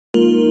We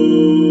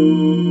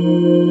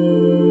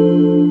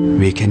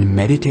can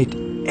meditate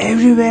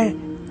everywhere,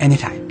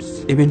 anytime.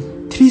 Even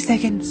 3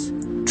 seconds,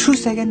 2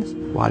 seconds,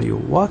 while you're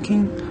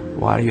walking,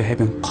 while you're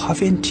having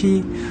coffee and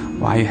tea,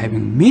 while you're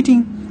having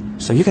meeting,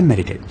 so you can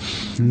meditate.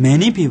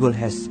 Many people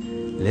has a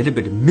little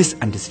bit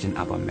misunderstanding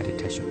about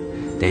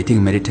meditation. They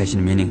think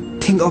meditation meaning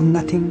think of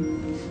nothing,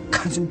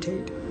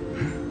 concentrate.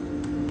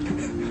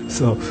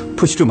 So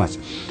push too much.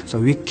 So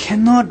we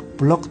cannot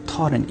block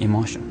thought and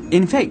emotion.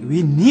 In fact,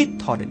 we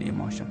need thought and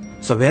emotion.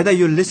 So whether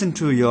you listen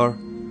to your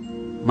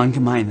monkey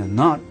mind or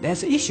not,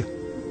 that's the issue.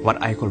 What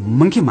I call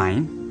monkey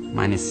mind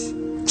is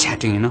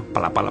chatting,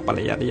 pala pala pala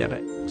yada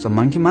yada. So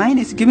monkey mind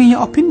is giving you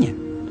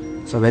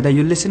opinion. So whether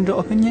you listen to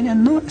opinion or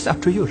not, it's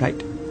up to you,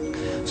 right?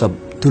 So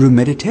through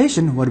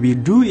meditation, what we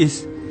do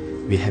is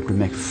we have to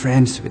make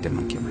friends with the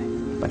monkey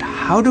mind. But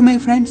how to make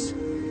friends?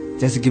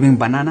 Just giving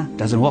banana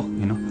doesn't work,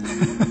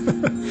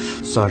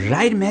 So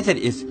right method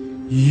is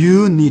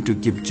you need to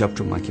give job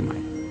to monkey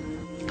mind.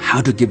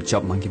 How to give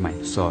job monkey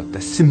mind? So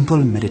the simple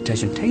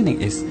meditation technique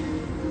is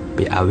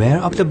be aware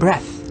of the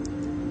breath.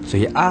 So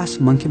you ask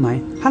monkey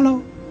mind,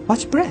 hello,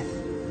 what's breath?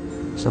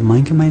 So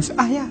monkey mind says,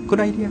 yeah, good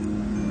idea.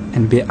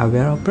 And be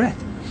aware of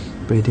breath.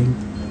 Breathing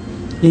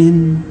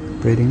in,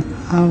 breathing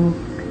out,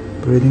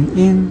 breathing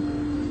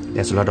in.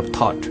 There's a lot of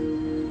thought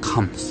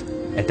comes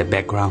at the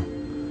background.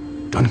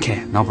 Don't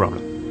care, no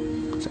problem.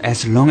 So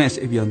as long as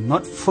if you're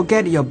not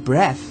forget your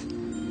breath,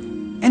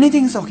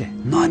 anything is okay.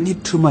 Not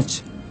need too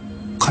much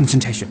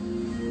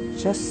concentration.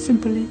 Just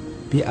simply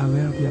be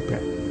aware of your breath.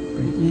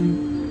 Breathe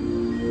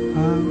in,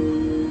 out,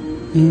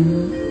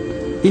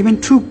 in. Even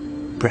 2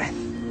 breath,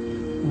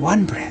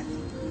 1 breath.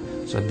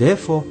 So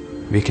therefore,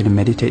 we can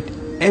meditate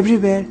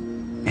everywhere,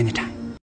 anytime.